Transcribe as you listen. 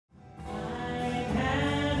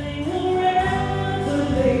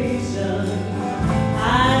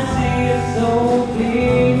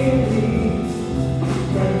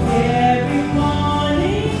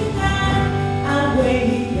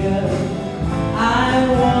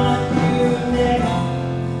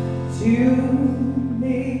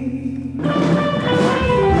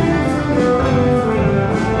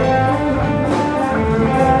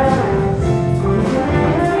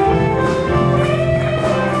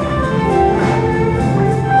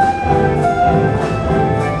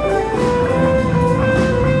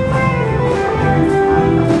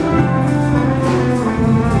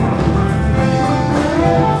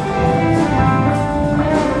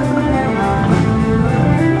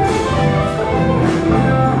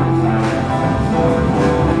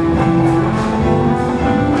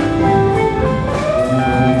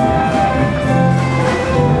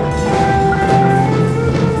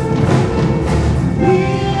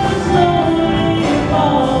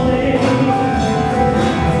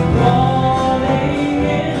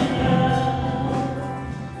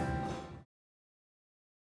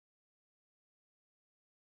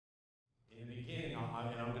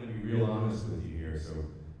real honest with you here, so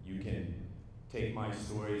you can take my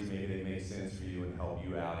stories, maybe they make sense for you and help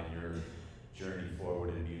you out in your journey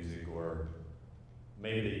forward in music, or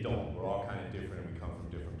maybe they don't. We're all kind of different and we come from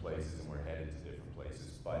different places and we're headed to different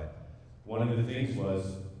places. But one of the things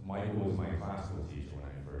was, Michael was my classical teacher when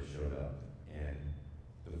I first showed up. And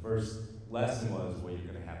the first lesson was, well,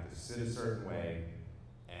 you're gonna have to sit a certain way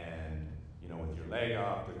and, you know, with your leg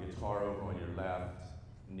up, the guitar over on your left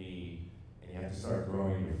knee, and you have to start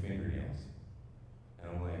growing your fingernails.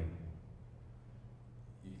 And I'm like,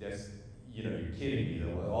 that's, you know, you're kidding me,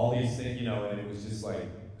 though. All these things, you know, and it was just like,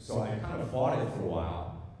 so I kind of fought it for a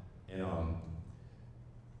while, and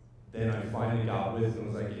then I finally got with it and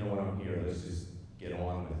was like, you know what, I'm here, let's just get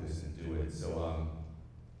on with this and do it. So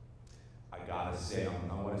I gotta say,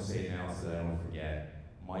 I want to say it now so that I don't forget,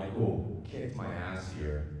 Michael kicked my ass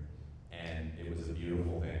here, and it was a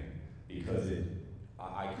beautiful thing, because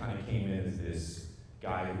I kind of came in as this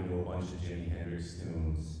guy who knew a bunch of Jimi Hendrix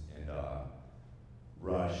tunes, and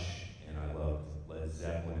Rush, and I loved Led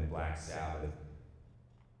Zeppelin and Black Sabbath.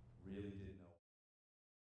 Really didn't know.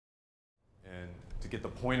 And to get the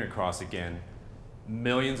point across again,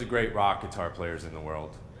 millions of great rock guitar players in the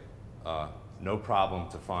world. No problem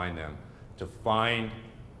to find them. To find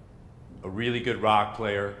a really good rock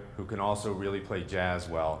player who can also really play jazz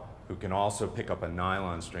well, who can also pick up a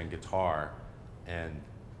nylon string guitar and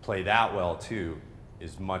play that well too,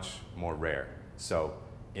 is much more rare. So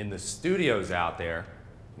in the studios out there,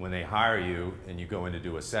 when they hire you and you go in to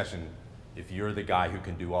do a session, if you're the guy who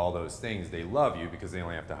can do all those things, they love you because they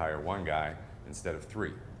only have to hire one guy instead of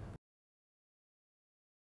three.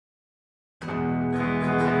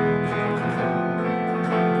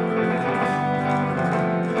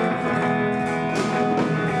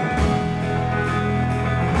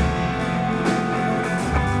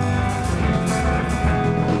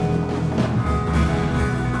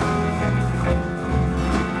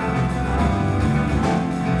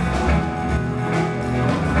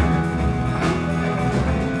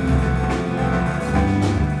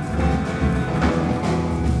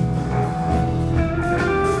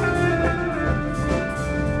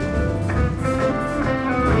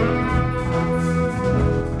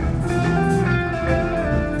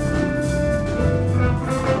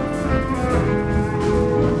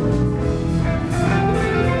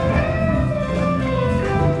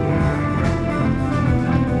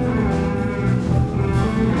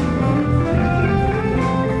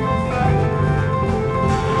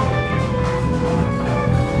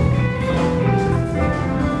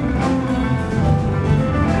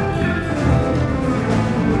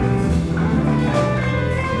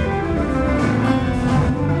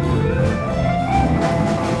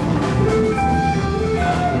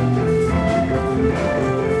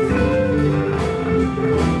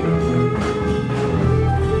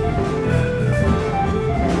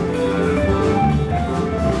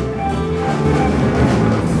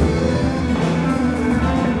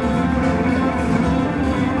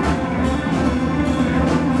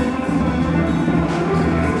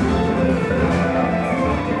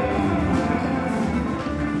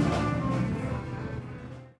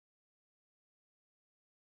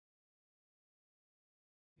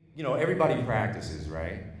 You know, everybody practices,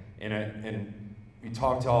 right? And we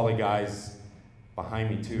talk to all the guys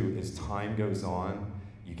behind me too. As time goes on,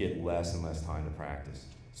 you get less and less time to practice.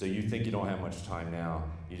 So you think you don't have much time now,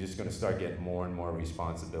 you're just gonna start getting more and more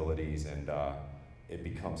responsibilities, and it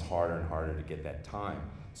becomes harder and harder to get that time.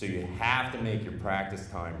 So you have to make your practice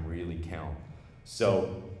time really count.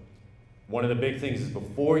 So one of the big things is,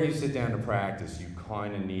 before you sit down to practice, you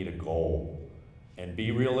kind of need a goal. And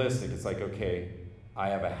be realistic. It's like, okay, I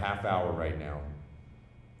have a half hour right now.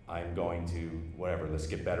 I'm going to, whatever, let's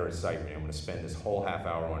get better at sight reading. I'm going to spend this whole half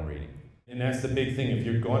hour on reading. And that's the big thing. If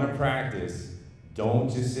you're going to practice, don't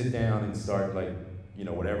just sit down and start, like, you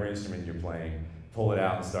know, whatever instrument you're playing, pull it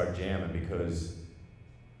out and start jamming, because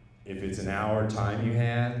if it's an hour time you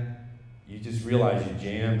had, you just realize you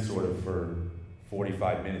jammed sort of for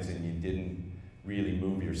 45 minutes and you didn't really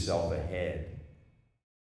move yourself ahead.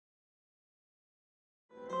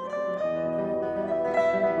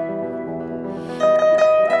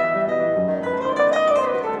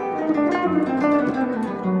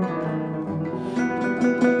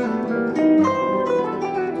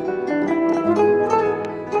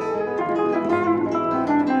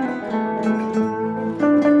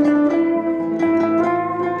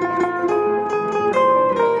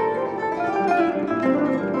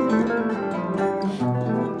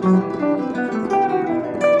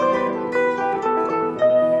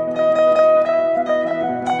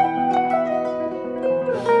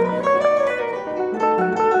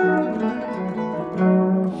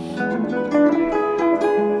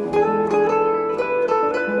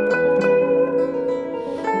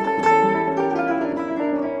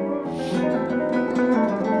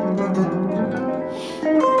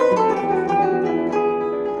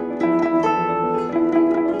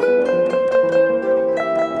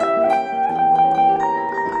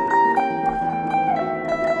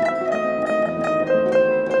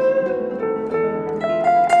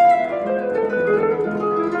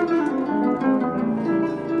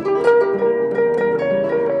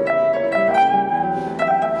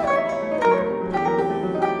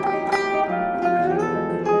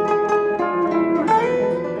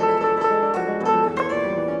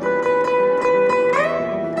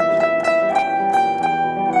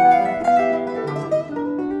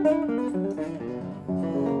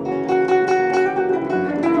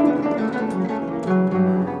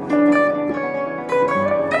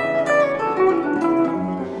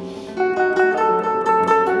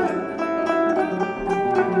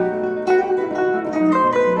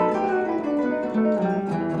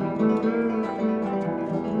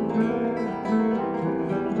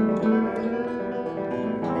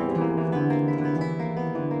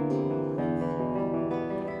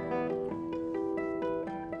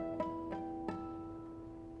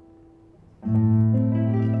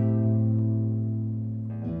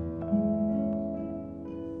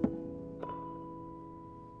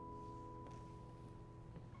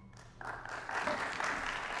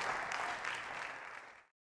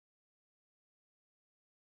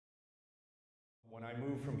 When I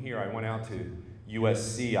moved from here, I went out to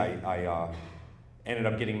USC. I ended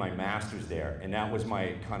up getting my master's there, and that was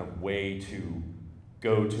my kind of way to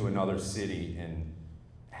go to another city and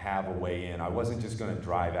have a way in. I wasn't just going to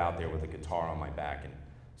drive out there with a guitar on my back and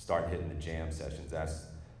start hitting the jam sessions.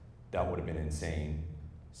 That would have been insane.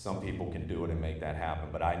 Some people can do it and make that happen,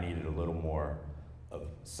 but I needed a little more of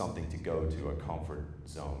something to go to, a comfort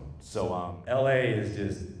zone. So LA is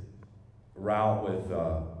just route with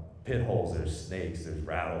pit holes. There's snakes, there's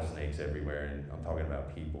rattlesnakes everywhere, and I'm talking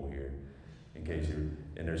about people here, in case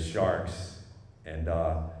and there's sharks, and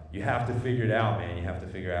you have to figure it out, man. You have to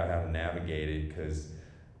figure out how to navigate it, because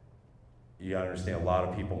you gotta understand a lot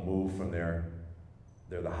of people move from they're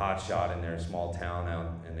the hot shot in their small town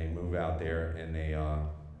out, and they move out there, and they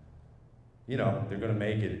you know, they're gonna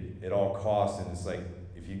make it at all costs, and it's like,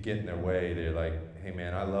 if you get in their way, they're like, hey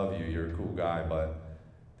man, I love you, you're a cool guy, but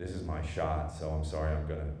this is my shot, so I'm sorry, I'm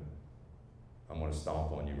gonna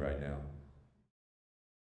stomp on you right now.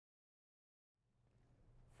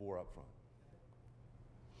 4 up front.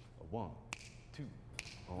 1, 2,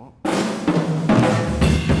 1.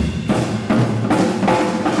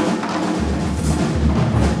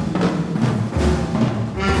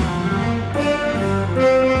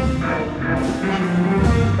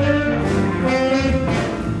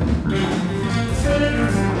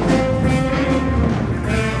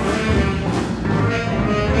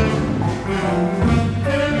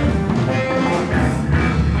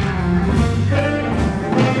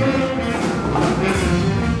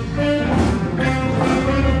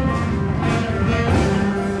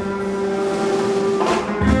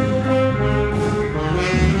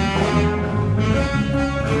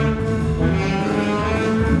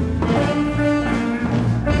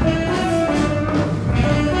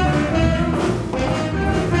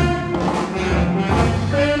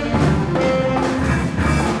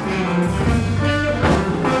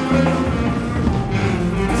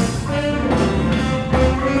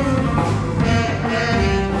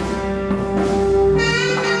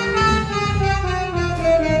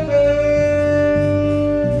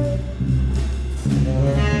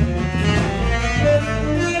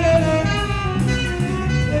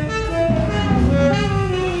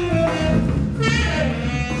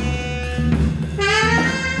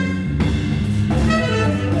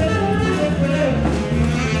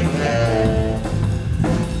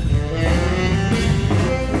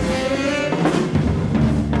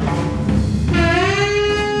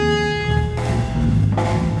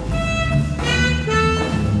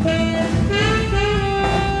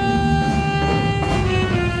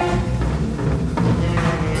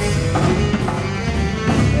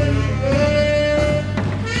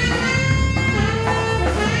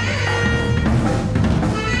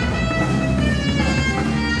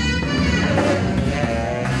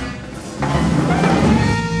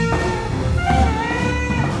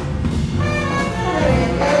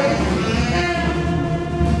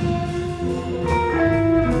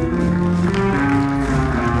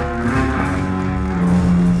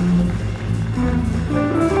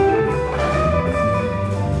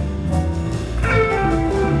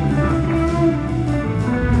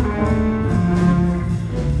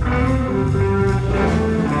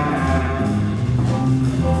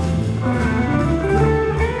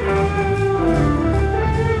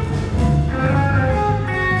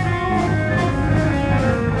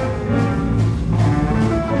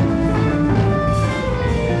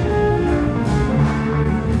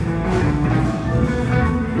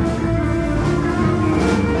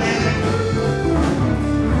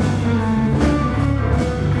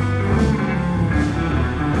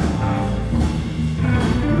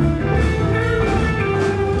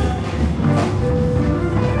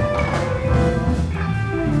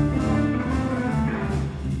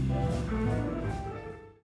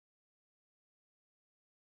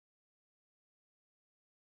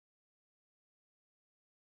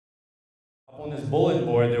 On this bulletin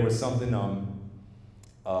board, there was something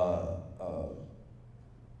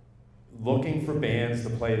looking for bands to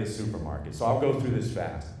play at the supermarket. So I'll go through this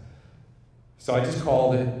fast. So I just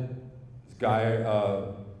called it. This guy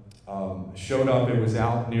showed up. It was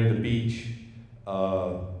out near the beach.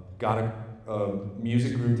 Got a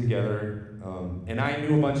music group together. And I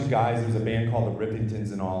knew a bunch of guys. There was a band called the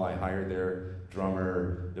Rippingtons and all. I hired their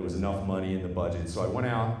drummer. There was enough money in the budget. So I went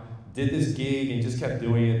out, did this gig, and just kept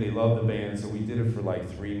doing it. They loved the band, so we did it for like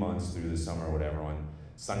 3 months through the summer or whatever, on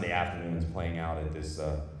Sunday afternoons playing out at this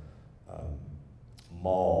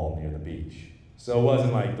mall near the beach. So it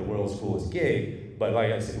wasn't like the world's coolest gig, but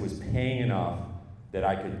like I said, it was paying enough that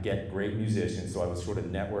I could get great musicians, so I was sort of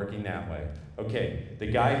networking that way. Okay, the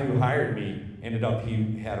guy who hired me ended up,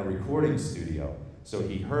 he had a recording studio. So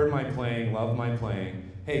he heard my playing, loved my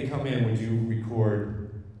playing. Hey, come in, would you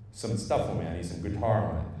record some stuff for me? I need some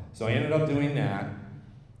guitar on it. So I ended up doing that,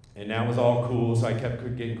 and that was all cool, so I kept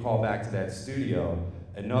getting called back to that studio.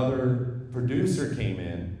 Another producer came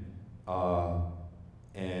in,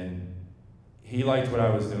 and he liked what I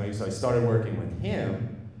was doing, so I started working with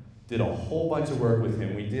him, did a whole bunch of work with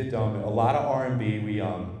him. We did a lot of R&B.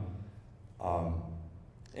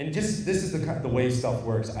 And just, this is the way stuff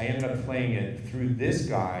works. I ended up playing it through this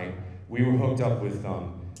guy. We were hooked up with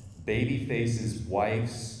Babyface's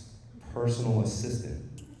wife's personal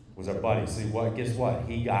assistant, was our buddy. So guess what?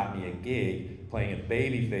 He got me a gig playing at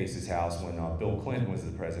Babyface's house when Bill Clinton was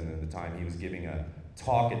the president at the time. He was giving a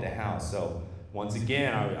talk at the house. So once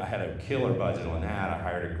again, I had a killer budget on that. I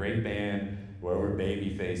hired a great band. We're over at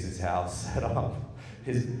Babyface's house, set up.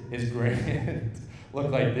 His grand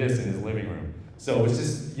looked like this in his living room. So it's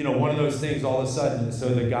just, one of those things all of a sudden. So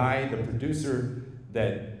the producer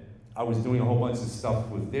that I was doing a whole bunch of stuff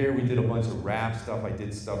with there, we did a bunch of rap stuff. I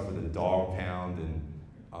did stuff for the Dog Pound, and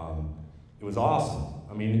it was awesome.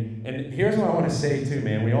 I mean, and here's what I want to say too,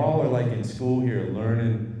 man. We all are like in school here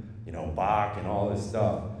learning, Bach and all this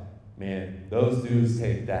stuff. Man, those dudes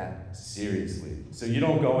take that seriously. So you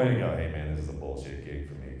don't go in and go, hey man, this is a bullshit gig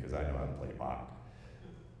for me because I know how to play Bach.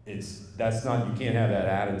 You can't have that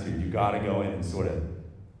attitude. You got to go in and sort of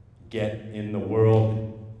get in the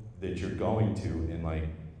world that you're going to and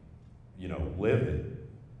live it.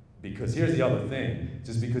 Because here's the other thing,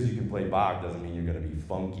 just because you can play Bach doesn't mean you're going to be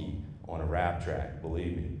funky on a rap track,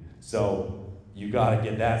 believe me. So you got to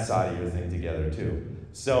get that side of your thing together too.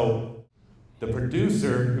 So the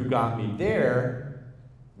producer who got me there,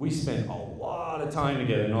 we spent a lot of time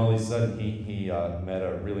together, and all of a sudden he met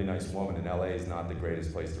a really nice woman, and LA is not the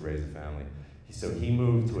greatest place to raise a family. So he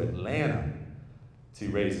moved to Atlanta to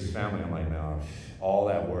raise his family. I'm like, no, all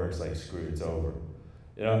that work's like, screw, it's over.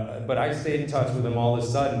 But I stayed in touch with him. All of a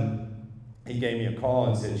sudden, he gave me a call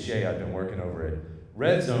and said, Shea, I've been working over at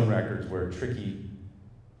Red Zone Records where Tricky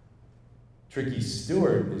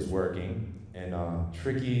Stewart is working, and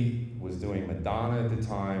Tricky was doing Madonna at the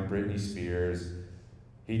time, Britney Spears.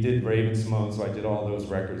 He did Raven Simone, so I did all those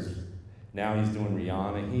records. Now he's doing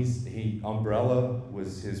Rihanna. Umbrella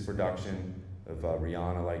was his production of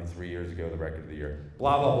Rihanna like 3 years ago, the record of the year.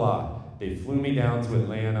 Blah, blah, blah. They flew me down to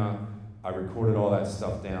Atlanta. I recorded all that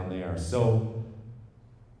stuff down there. So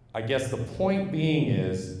I guess the point being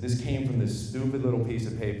is, this came from this stupid little piece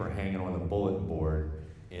of paper hanging on the bulletin board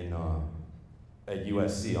at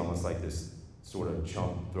USC, almost like this sort of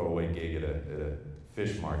chunk throwaway gig at a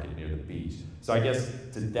fish market near the beach. So I guess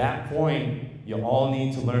to that point, you all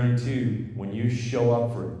need to learn too, when you show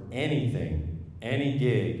up for anything, any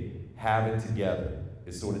gig, have it together.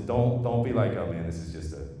 It's sort of, don't be like, oh man, this is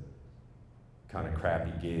just a kind of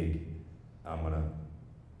crappy gig. I'm gonna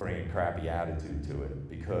bring a crappy attitude to it,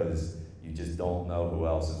 because you just don't know who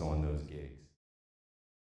else is on those gigs.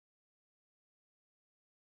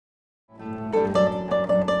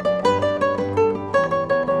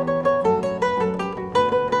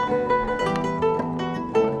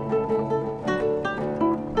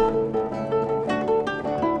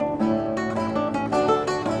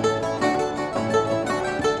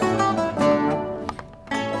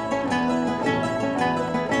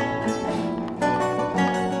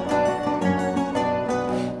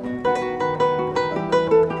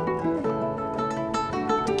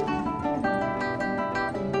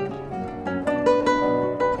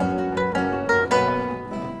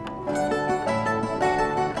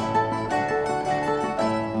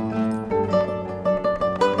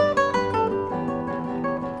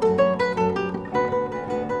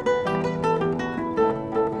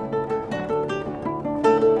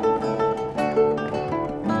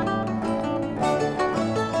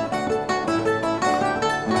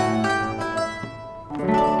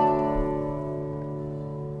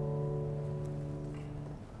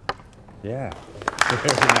 Yeah.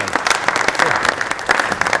 Very nice.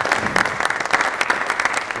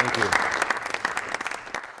 Thank you.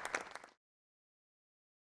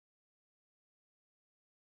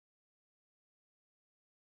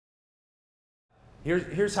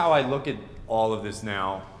 Here's how I look at all of this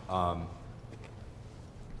now.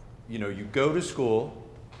 You go to school,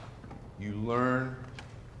 you learn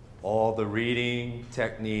all the reading,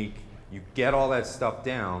 technique, you get all that stuff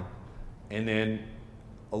down, and then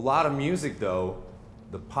a lot of music though,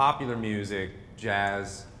 the popular music,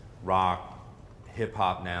 jazz, rock, hip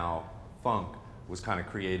hop now, funk, was kind of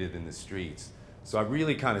created in the streets. So I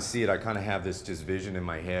really kind of see it, I kind of have this just vision in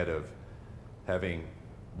my head of having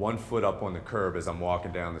one foot up on the curb as I'm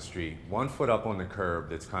walking down the street, one foot up on the curb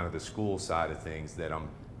that's kind of the school side of things that I'm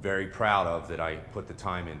very proud of that I put the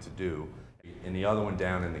time in to do. And the other one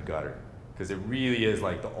down in the gutter. Because it really is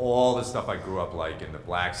like all the stuff I grew up like in the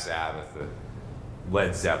Black Sabbath, the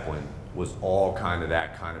Led Zeppelin, was all kind of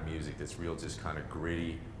that kind of music that's real just kind of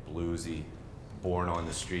gritty, bluesy, born on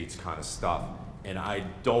the streets kind of stuff. And I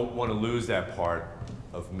don't want to lose that part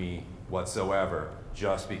of me whatsoever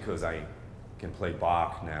just because I can play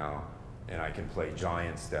Bach now and I can play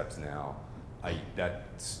giant steps now. That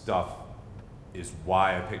stuff is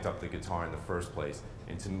why I picked up the guitar in the first place.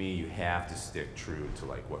 And to me, you have to stick true to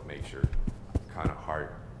like what makes your kind of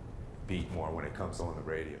heart beat more when it comes on the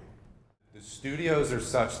radio. The studios are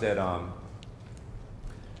such that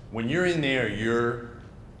when you're in there, you're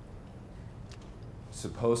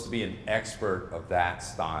supposed to be an expert of that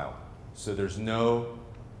style. So there's no,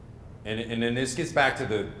 and then this gets back to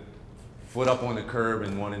the foot up on the curb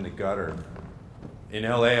and one in the gutter. In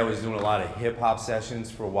LA, I was doing a lot of hip hop sessions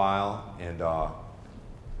for a while and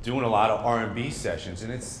doing a lot of R&B sessions,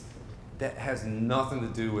 and that has nothing to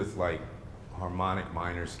do with like harmonic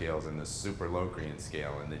minor scales and the super Locrian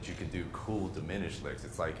scale and that you can do cool diminished licks.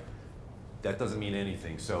 It's like, that doesn't mean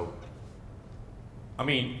anything. So, I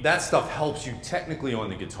mean, that stuff helps you technically on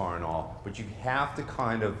the guitar and all, but you have to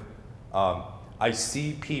kind of, I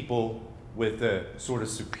see people with a sort of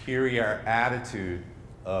superior attitude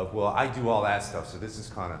of, well, I do all that stuff, so this is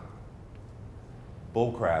kind of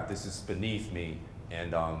bullcrap, this is beneath me,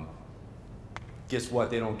 and guess what,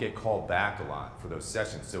 they don't get called back a lot for those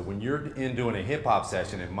sessions. So when you're in doing a hip hop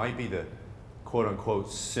session, it might be the quote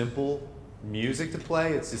unquote simple music to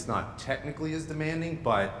play, it's just not technically as demanding,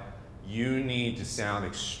 but you need to sound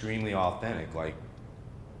extremely authentic, like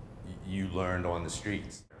you learned on the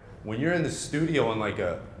streets. When you're in the studio on like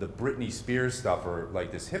the Britney Spears stuff or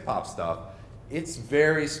like this hip hop stuff, it's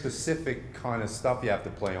very specific kind of stuff you have to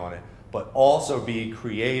play on it, but also be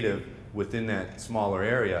creative within that smaller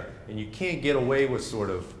area. And you can't get away with sort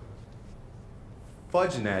of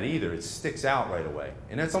fudging that either. It sticks out right away.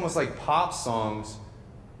 And that's almost like pop songs.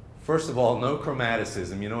 First of all, no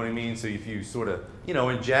chromaticism, you know what I mean? So if you sort of, you know,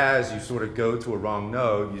 in jazz, you sort of go to a wrong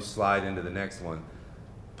note, you slide into the next one.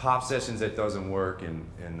 Pop sessions, that doesn't work, and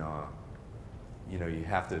you know, you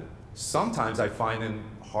have to, sometimes I find them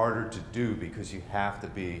harder to do because you have to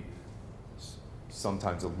be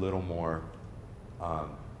sometimes a little more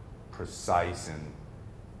precise, and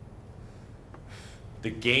the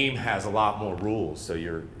game has a lot more rules, so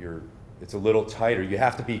it's a little tighter. You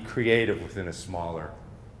have to be creative within a smaller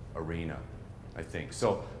arena, I think.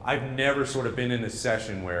 So I've never sort of been in a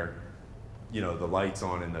session where, you know, the light's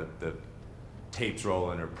on and the tape's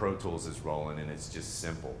rolling or Pro Tools is rolling and it's just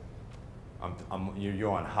simple. You're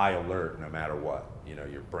on high alert no matter what. You know,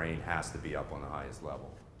 your brain has to be up on the highest level.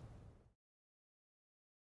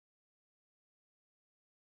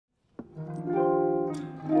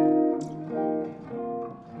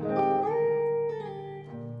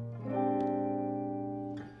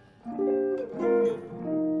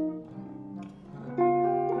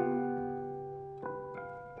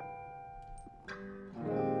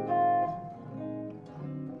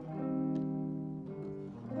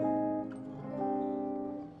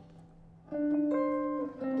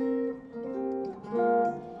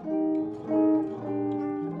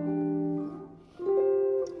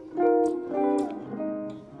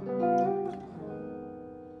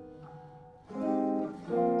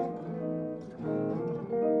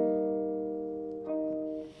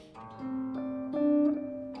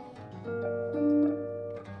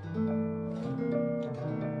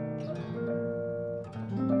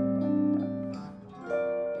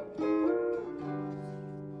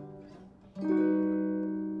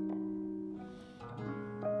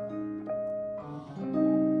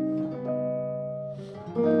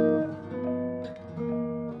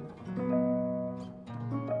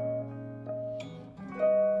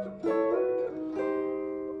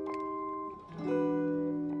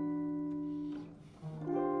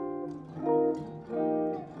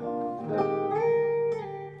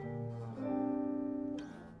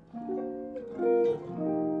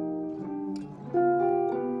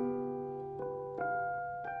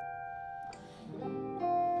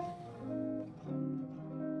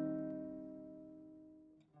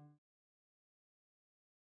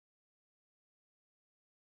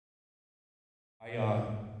 I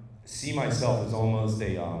see myself as almost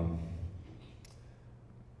a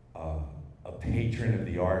patron of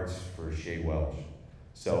the arts for Shea Welsh.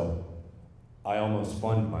 So I almost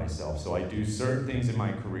fund myself. So I do certain things in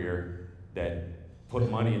my career that put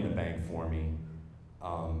money in the bank for me.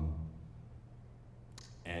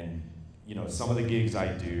 And you know, some of the gigs I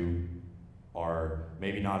do are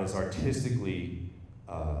maybe not as artistically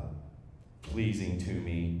pleasing to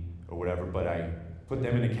me or whatever, but I put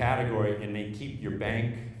them in a category and they keep your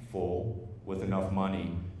bank full with enough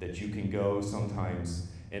money that you can go sometimes.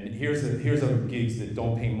 And here's a gigs that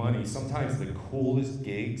don't pay money. Sometimes the coolest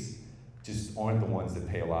gigs just aren't the ones that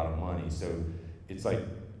pay a lot of money. So it's like,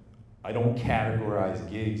 I don't categorize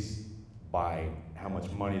gigs by how much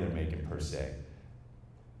money they're making per se.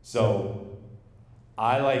 So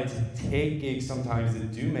I like to take gigs sometimes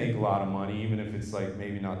that do make a lot of money, even if it's like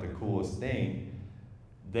maybe not the coolest thing.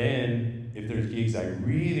 Then, if there's gigs I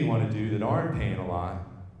really want to do that aren't paying a lot,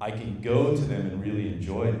 I can go to them and really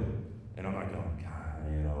enjoy them. And I'm not going,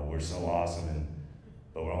 God, you know, we're so awesome,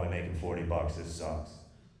 but we're only making 40 bucks, this sucks.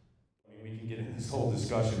 I mean, we can get into this whole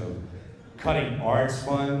discussion of cutting arts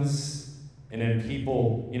funds, and then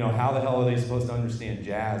people, you know, how the hell are they supposed to understand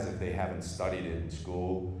jazz if they haven't studied it in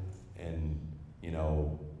school? And, you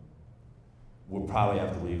know, we'll probably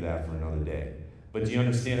have to leave that for another day. But do you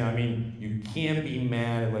understand? I mean, you can't be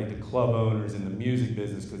mad at like the club owners in the music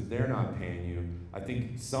business because they're not paying you. I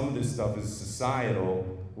think some of this stuff is societal,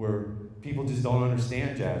 where people just don't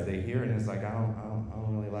understand jazz. They hear it and it's like, I don't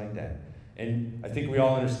really like that. And I think we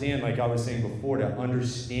all understand, like I was saying before, to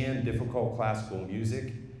understand difficult classical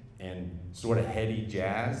music and sort of heady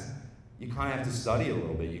jazz, you kind of have to study a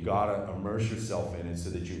little bit. You gotta immerse yourself in it so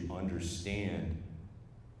that you understand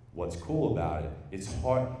what's cool about it. It's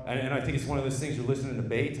hard, and I think it's one of those things, you're listening to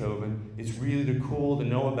Beethoven, it's really cool to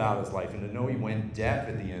know about his life and to know he went deaf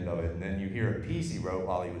at the end of it, and then you hear a piece he wrote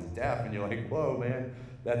while he was deaf, and you're like, whoa, man,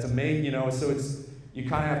 that's amazing, you know, so it's, you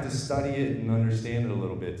kind of have to study it and understand it a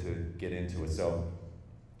little bit to get into it. So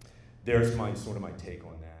there's sort of my take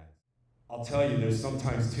on that. I'll tell you, there's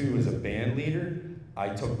sometimes too, as a band leader, I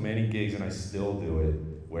took many gigs, and I still do it,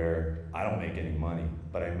 where I don't make any money,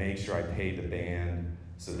 but I make sure I pay the band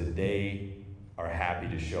so that they are happy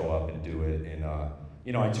to show up and do it. And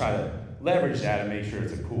you know, I try to leverage that and make sure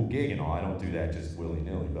it's a cool gig and all. I don't do that just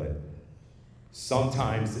willy-nilly, but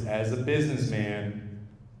sometimes as a businessman,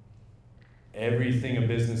 everything a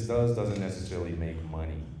business does doesn't necessarily make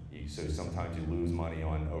money. So sometimes you lose money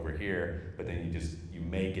on over here, but then you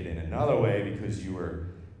make it in another way because you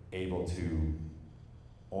were able to,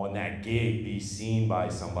 on that gig, be seen by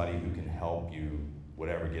somebody who can help you,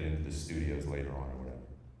 whatever, get into the studios later on or whatever.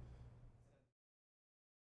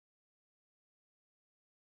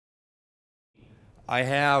 I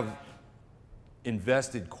have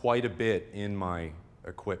invested quite a bit in my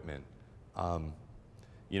equipment.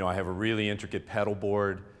 You know, I have a really intricate pedal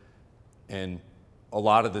board, and a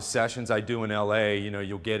lot of the sessions I do in LA, you know,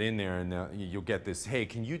 you'll get in there and you'll get this, hey,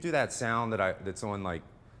 can you do that sound that's on like,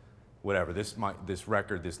 whatever, this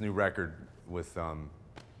new record with,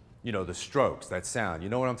 you know, the Strokes, that sound. You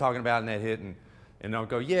know what I'm talking about in that hit? And I'll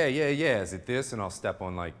go, yeah, is it this? And I'll step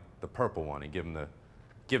on like the purple one and give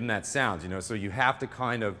them that sound, you know? So you have to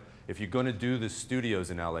kind of, if you're gonna do the studios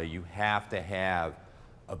in LA, you have to have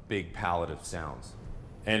a big palette of sounds.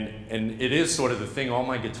 And it is sort of the thing, all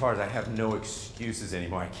my guitars, I have no excuses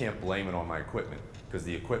anymore. I can't blame it on my equipment because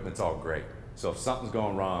the equipment's all great. So if something's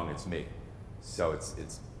going wrong, it's me. So it's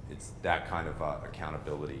that kind of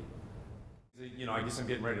accountability. You know, I guess I'm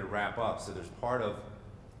getting ready to wrap up. So there's part of,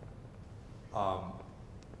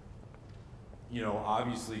 you know,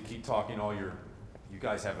 obviously keep talking you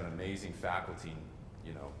guys have an amazing faculty,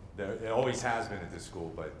 you know. It always has been at this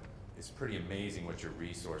school, but it's pretty amazing what your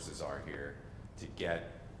resources are here to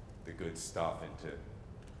get the good stuff and to,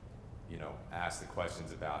 you know, ask the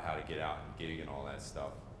questions about how to get out and gig and all that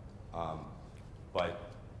stuff. But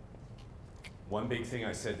one big thing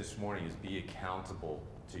I said this morning is be accountable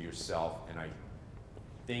to yourself, and I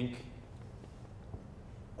think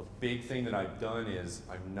a big thing that I've done is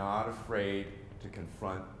I'm not afraid to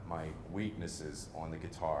confront my weaknesses on the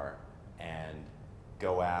guitar and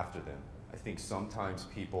go after them. I think sometimes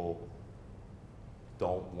people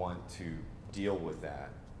don't want to deal with that,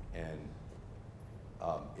 and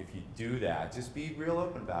if you do that, just be real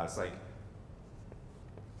open about it. It's like,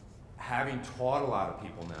 having taught a lot of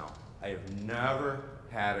people now, I have never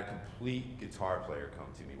had a complete guitar player come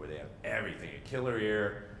to me where they have everything, a killer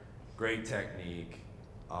ear, great technique,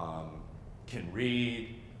 can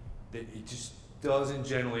read. It just doesn't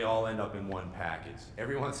generally all end up in one package.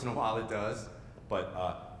 Every once in a while it does,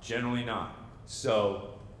 but generally not.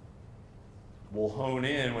 So we'll hone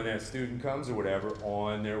in when that student comes or whatever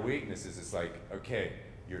on their weaknesses. It's like, okay,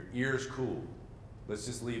 your ear's cool. Let's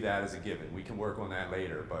just leave that as a given. We can work on that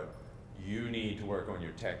later, but you need to work on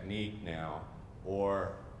your technique now,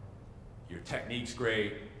 or your technique's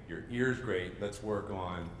great, your ear's great, let's work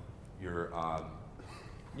on your,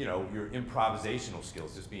 you know, your improvisational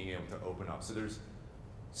skills, just being able to open up. So there's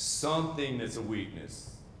something that's a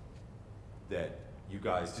weakness. that you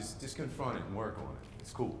guys just confront it and work on it.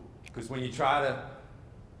 It's cool. Because when you try to,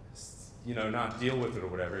 you know, not deal with it or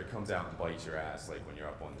whatever, it comes out and bites your ass, like when you're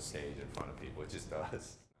up on the stage in front of people. It just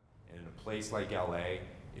does. And in a place like LA,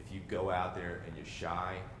 if you go out there and you're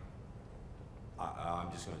shy,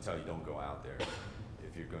 I'm just going to tell you, don't go out there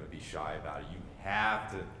if you're going to be shy about it. You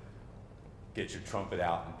have to get your trumpet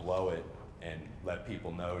out and blow it and let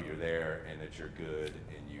people know you're there and that you're good,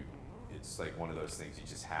 and it's like one of those things you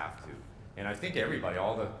just have to. And I think everybody,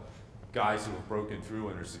 all the guys who have broken through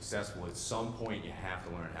and are successful, at some point you have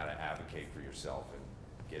to learn how to advocate for yourself and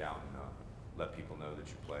get out and let people know that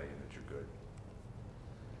you play and that you're good.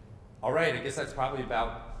 All right, I guess that's probably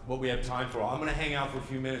about what we have time for. I'm going to hang out for a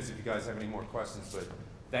few minutes if you guys have any more questions, but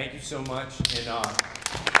thank you so much, and we'll see you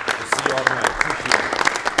all tonight. Appreciate it.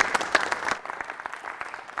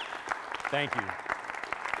 Thank you.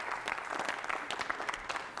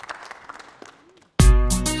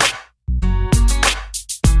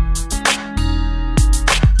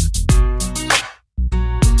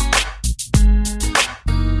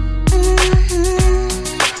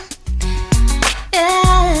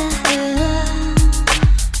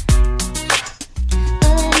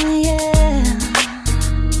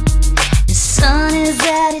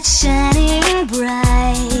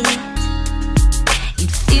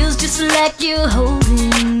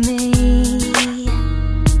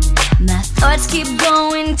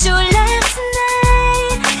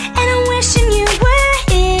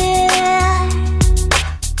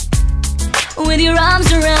 With your arms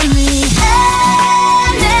around